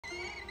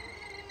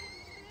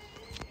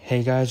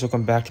Hey guys,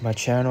 welcome back to my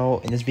channel.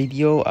 In this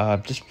video,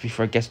 just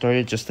before I get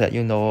started, just to let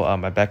you know,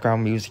 my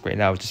background music right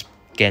now is just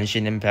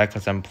Genshin Impact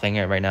because I'm playing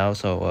it right now.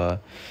 So,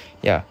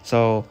 yeah.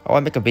 So, I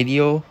want to make a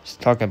video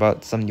just talking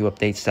about some new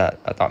updates that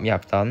I thought me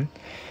have done.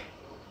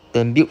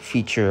 The mute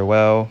feature,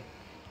 well,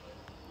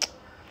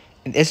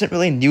 it isn't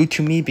really new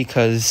to me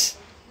because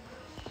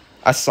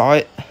I saw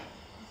it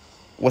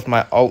with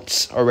my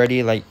alts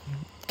already like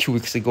 2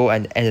 weeks ago,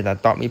 and then I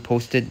thought me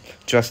posted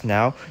just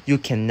now. You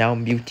can now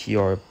mute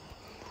your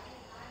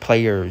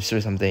players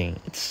or something.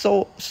 It's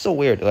so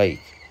weird.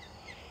 Like,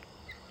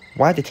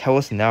 why they tell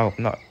us now,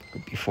 not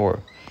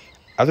before?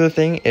 Other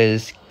thing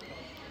is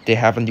they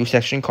have a new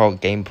section called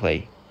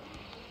gameplay.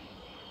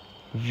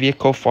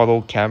 Vehicle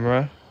follow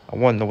camera. I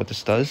want to know what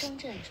this does.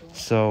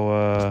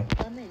 So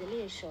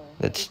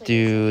let's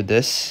do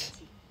this.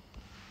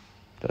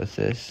 Does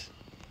this?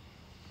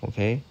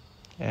 Okay.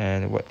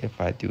 And what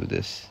if I do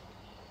this?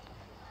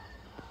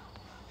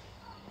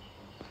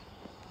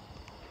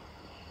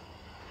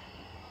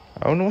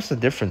 I don't know what's the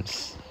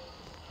difference.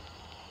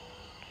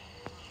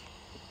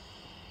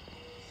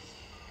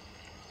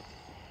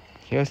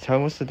 Can you guys tell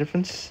me what's the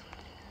difference?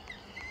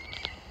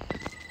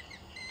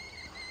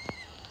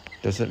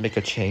 Does it make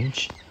a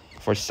change?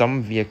 For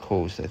some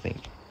vehicles, I think.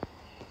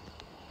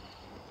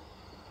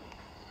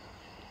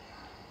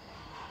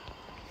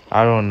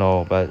 I don't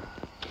know, but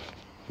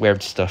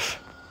weird stuff.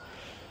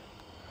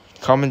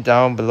 Comment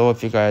down below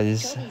if you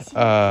guys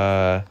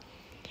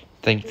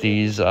think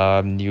these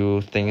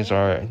new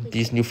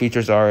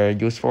features are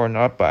useful or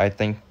not, but I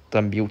think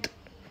the mute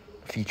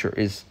feature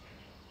is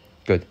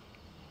good.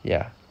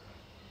 Yeah.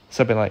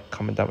 Something like,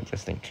 comment down what you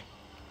guys think.